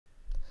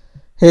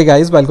Hey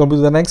guys, welcome to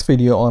the next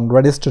video on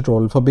Redis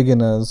tutorial for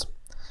beginners.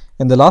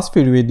 In the last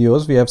few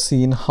videos, we have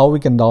seen how we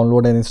can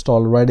download and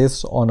install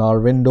Redis on our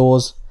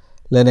Windows,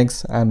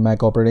 Linux and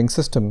Mac operating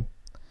system.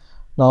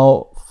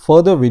 Now,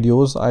 further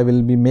videos I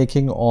will be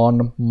making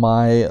on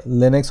my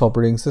Linux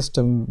operating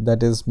system,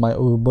 that is my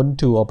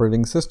Ubuntu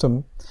operating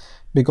system,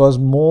 because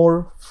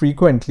most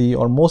frequently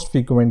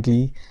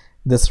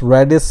this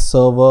Redis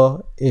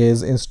server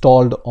is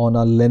installed on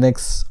a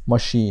Linux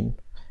machine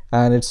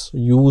and it's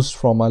used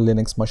from a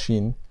Linux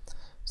machine.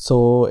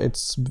 So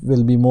it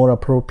will be more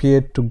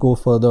appropriate to go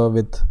further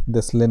with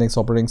this Linux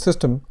operating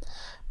system.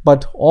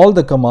 But all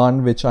the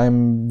command which I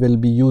will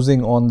be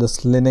using on this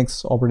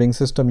Linux operating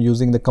system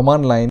using the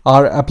command line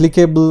are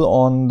applicable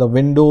on the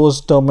Windows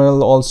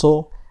terminal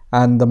also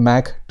and the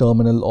Mac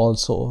terminal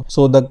also.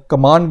 So the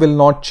command will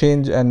not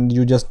change, and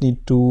you just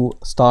need to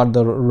start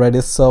the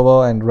Redis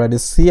server and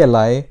Redis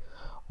CLI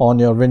on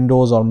your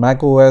Windows or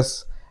Mac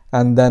OS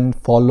and then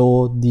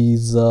follow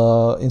these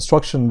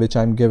instructions which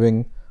I'm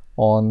giving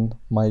on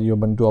my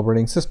Ubuntu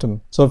operating system.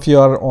 So if you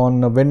are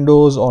on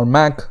Windows or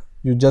Mac,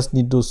 you just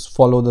need to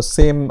follow the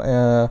same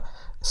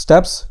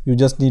steps. You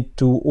just need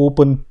to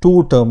open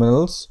two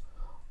terminals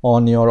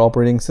on your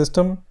operating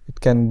system. It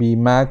can be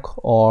Mac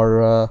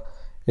or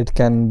it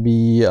can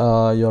be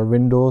your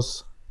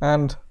Windows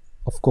and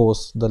of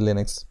course the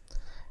Linux.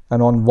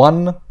 And on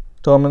one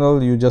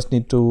terminal you just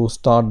need to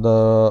start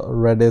the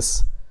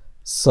Redis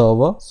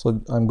server. So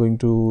I'm going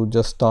to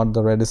just start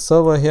the Redis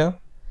server here,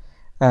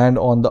 and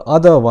on the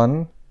other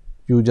one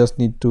you just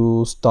need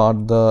to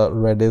start the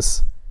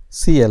Redis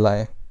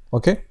CLI.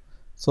 Okay,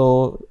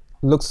 so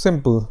looks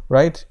simple,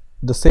 right?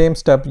 The same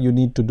step you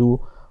need to do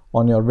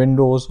on your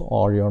Windows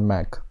or your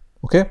Mac.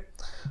 Okay,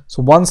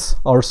 so once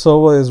our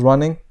server is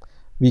running,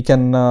 we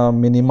can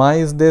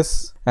minimize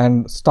this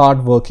and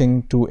start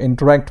working to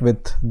interact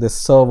with this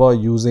server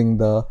using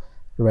the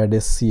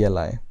Redis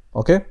CLI.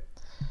 Okay,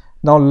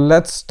 now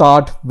let's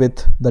start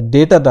with the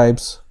data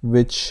types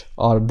which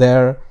are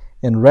there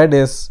in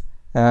Redis,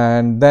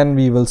 and then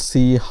we will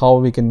see how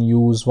we can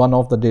use one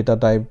of the data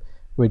type,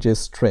 which is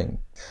string.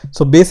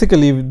 So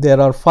basically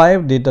there are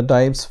 5 data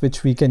types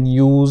which we can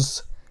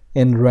use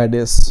in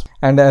Redis,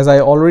 and as I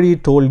already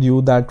told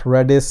you that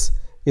Redis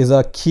is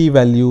a key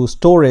value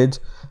storage.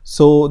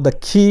 So the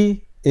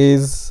key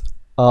is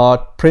a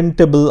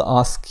printable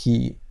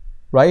ASCII,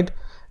 right?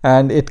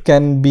 And it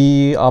can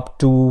be up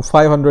to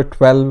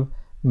 512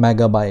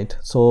 megabyte.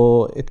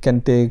 So it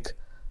can take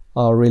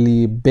a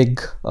really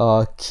big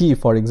key,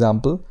 for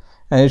example,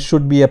 and it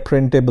should be a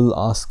printable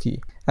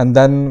ASCII. And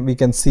then we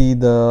can see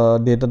the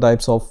data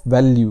types of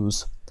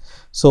values.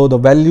 So the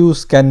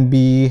values can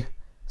be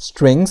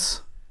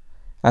strings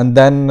and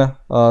then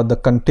the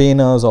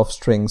containers of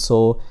strings.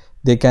 So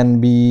they can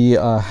be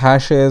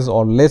hashes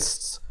or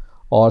lists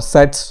or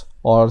sets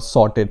or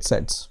sorted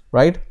sets,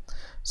 right?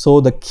 So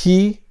the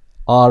key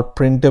are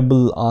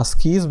printable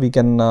ASCIIs. We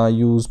can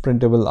use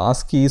printable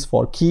ASCIIs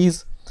for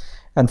keys,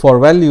 and for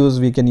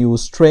values we can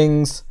use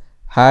strings,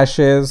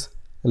 hashes,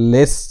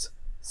 lists,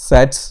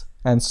 sets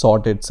and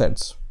sorted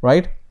sets,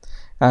 right?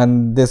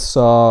 And this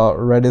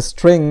Redis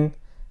string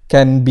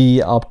can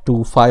be up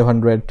to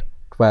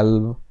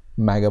 512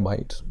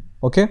 megabyte.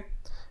 Okay,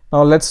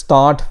 now let's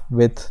start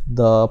with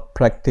the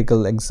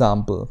practical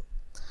example.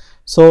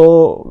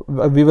 So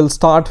we will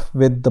start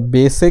with the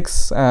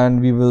basics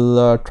and we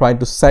will try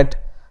to set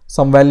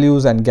some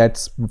values and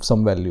get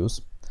some values.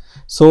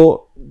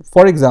 So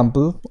for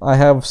example, I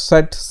have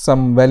set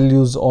some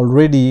values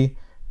already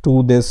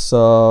to this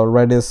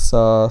Redis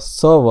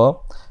server.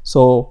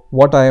 So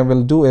what I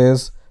will do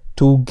is,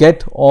 to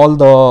get all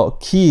the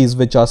keys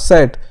which are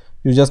set,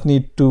 you just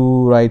need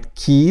to write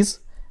keys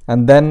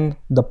and then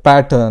the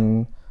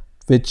pattern,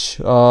 which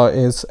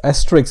is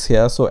asterisk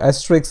here. So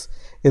asterisk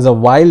is a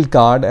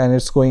wildcard and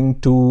it's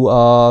going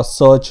to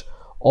search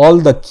all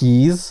the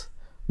keys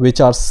which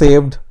are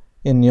saved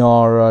in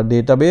your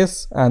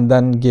database and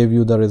then give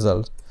you the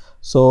result.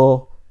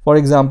 So for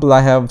example,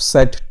 I have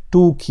set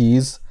 2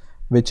 keys,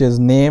 which is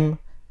name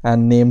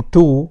and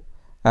name2,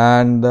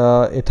 and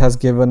it has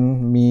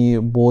given me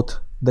both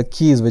the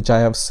keys which I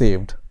have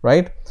saved,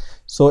 right?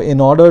 So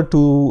in order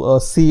to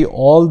see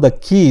all the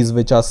keys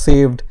which are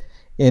saved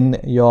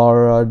in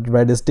your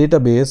Redis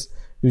database,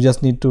 you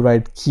just need to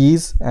write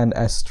keys and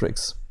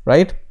asterisks,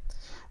 right?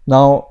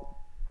 Now,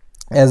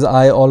 as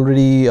I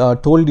already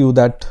told you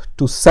that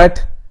to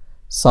set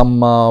some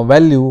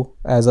value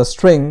as a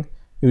string,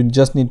 you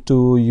just need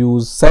to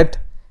use set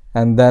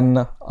and then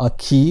a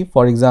key.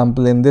 For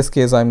example, in this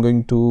case I'm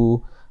going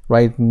to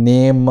write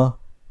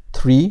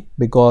name3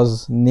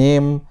 because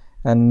name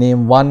and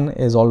name1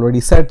 is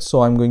already set.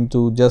 So I'm going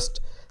to just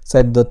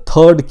set the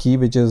third key,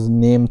 which is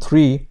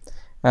name3,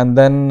 and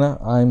then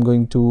I'm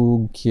going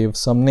to give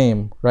some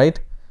name, right?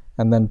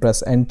 And then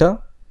press enter,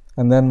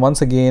 and then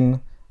once again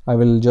I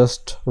will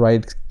just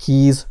write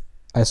keys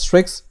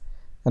asterisk,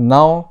 and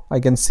now I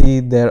can see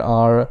there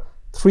are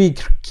 3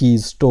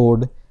 keys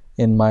stored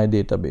in my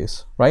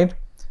database, right?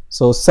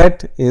 So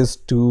set is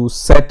to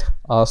set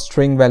a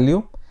string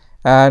value,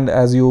 and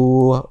as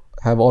you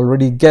have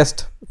already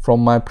guessed from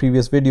my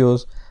previous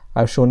videos,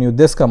 I've shown you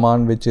this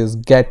command, which is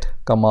get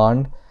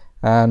command,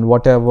 and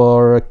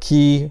whatever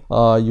key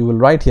you will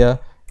write here,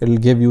 it will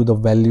give you the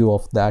value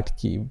of that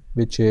key,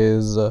 which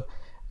is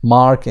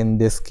mark in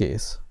this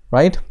case,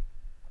 right?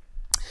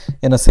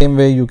 In the same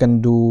way, you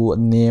can do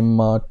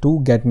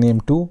name2, get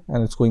name2,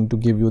 and it's going to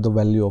give you the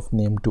value of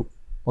name2.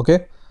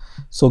 Okay,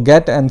 so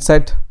get and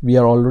set, we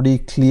are already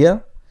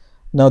clear.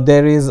 Now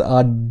there is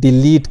a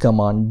delete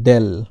command,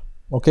 del.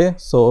 Okay,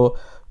 so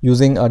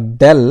using a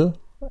del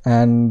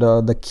and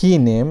the key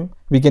name,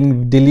 we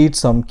can delete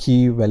some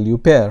key value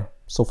pair.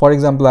 So for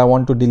example, I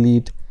want to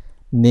delete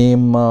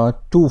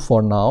name2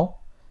 for now,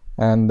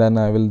 and then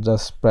I will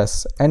just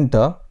press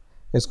enter.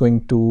 It's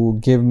going to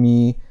give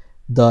me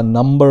the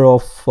number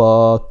of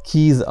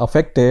keys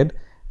affected,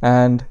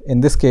 and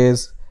in this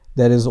case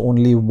there is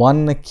only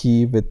one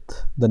key with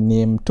the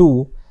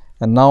name2.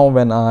 And now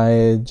when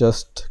I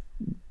just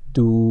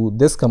do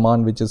this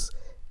command, which is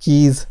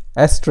keys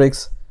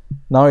asterisk,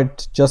 now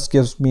it just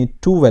gives me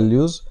two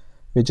values,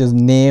 which is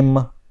name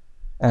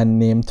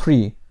and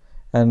name3.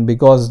 And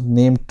because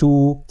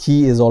name2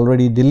 key is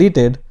already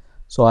deleted,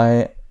 so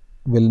I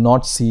will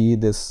not see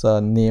this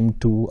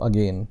name2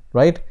 again,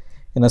 right?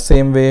 In the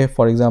same way,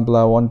 for example,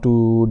 I want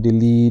to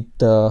delete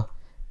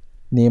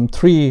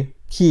name3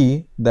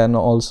 key, then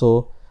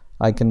also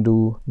I can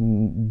do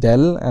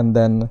del and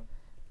then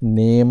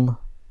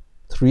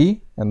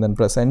name3 and then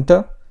press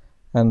enter,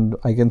 and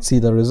I can see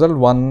the result,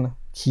 one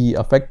key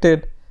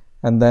affected,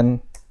 and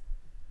then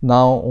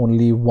now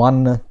only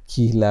one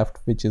key left,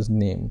 which is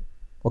name.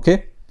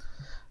 Okay,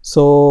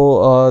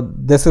 so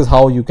this is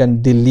how you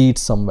can delete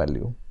some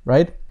value,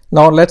 right?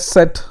 Now let's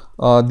set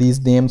these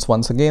names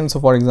once again. So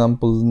for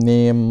example,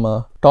 name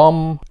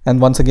Tom, and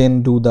once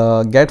again do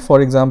the get,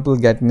 for example,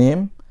 get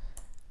name.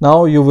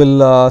 Now you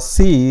will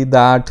see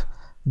that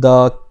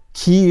the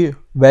key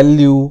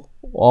value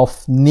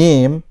of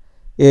name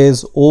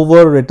is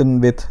overwritten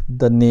with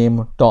the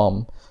name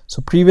Tom.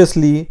 So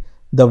previously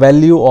the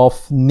value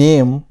of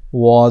name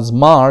was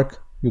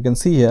Mark, you can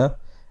see here,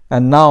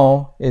 and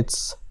now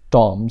it's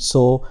Tom.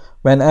 So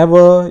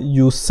whenever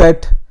you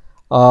set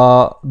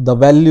the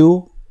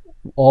value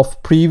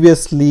of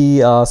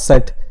previously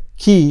set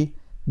key,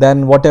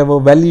 then whatever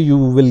value you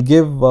will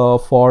give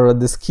for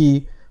this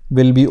key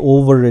will be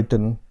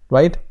overwritten,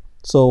 right?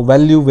 So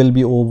value will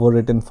be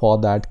overwritten for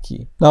that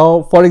key.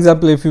 Now for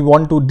example, if we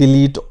want to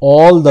delete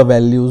all the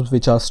values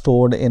which are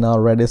stored in our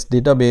Redis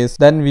database,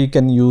 then we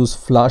can use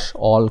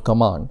FLUSHALL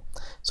command.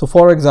 So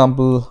for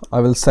example, I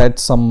will set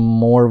some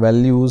more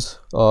values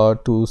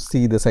to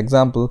see this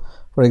example.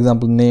 For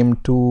example,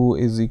 name2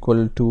 is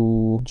equal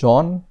to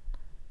John,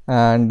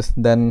 and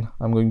then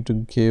I'm going to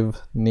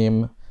give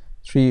name3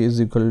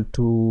 is equal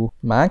to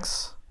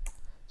Max.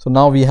 So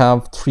now we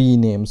have three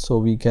names, so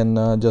we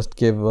can just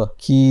give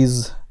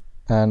keys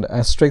and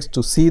asterisk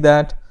to see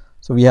that.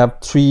 So we have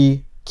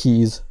three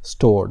keys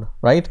stored,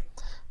 right?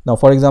 Now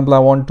for example, I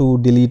want to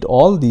delete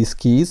all these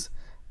keys,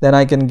 then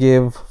I can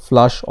give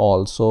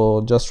FLUSHALL.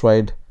 So just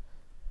write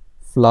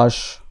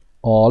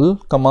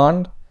FLUSHALL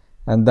command,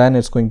 and then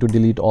it's going to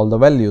delete all the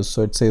values.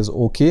 So it says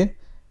okay,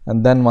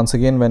 and then once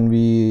again when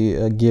we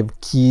give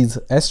keys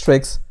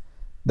asterisk,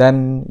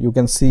 then you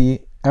can see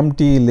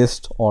empty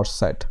list or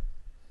set.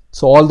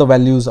 So all the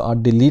values are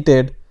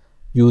deleted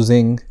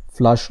using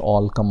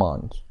FLUSHALL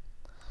command.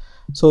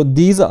 So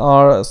these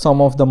are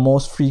some of the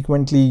most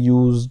frequently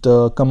used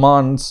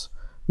commands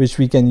which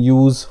we can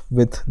use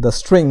with the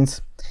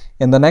strings.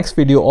 In the next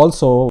video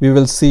also we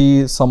will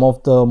see some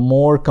of the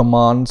more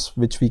commands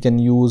which we can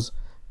use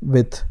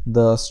with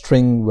the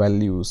string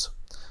values.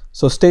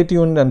 So stay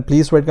tuned and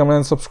please rate, comment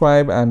and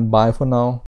subscribe, and bye for now.